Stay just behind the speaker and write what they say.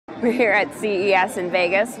We're here at CES in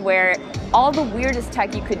Vegas, where all the weirdest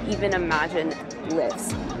tech you could even imagine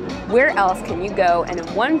lives. Where else can you go and in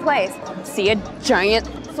one place see a giant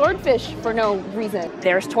swordfish for no reason?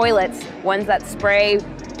 There's toilets, ones that spray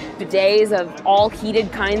bidets of all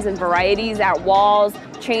heated kinds and varieties at walls,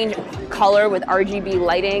 change color with RGB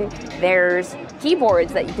lighting. There's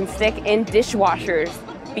keyboards that you can stick in dishwashers,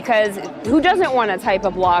 because who doesn't want to type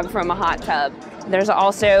a blog from a hot tub? There's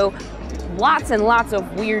also lots and lots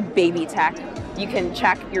of weird baby tech. You can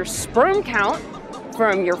check your sperm count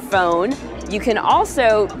from your phone. You can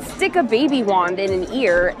also stick a baby wand in an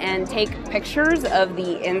ear and take pictures of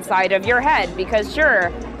the inside of your head, because sure,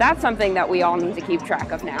 that's something that we all need to keep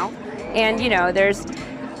track of now. And you know, there's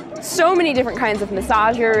so many different kinds of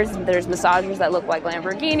massagers. There's massagers that look like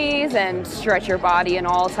Lamborghinis and stretch your body in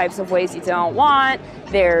all types of ways you don't want.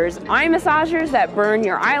 There's eye massagers that burn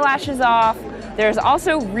your eyelashes off. There's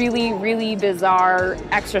also really, really bizarre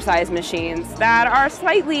exercise machines that are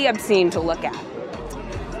slightly obscene to look at.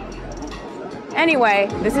 Anyway,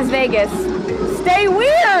 this is Vegas. Stay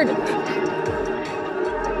weird!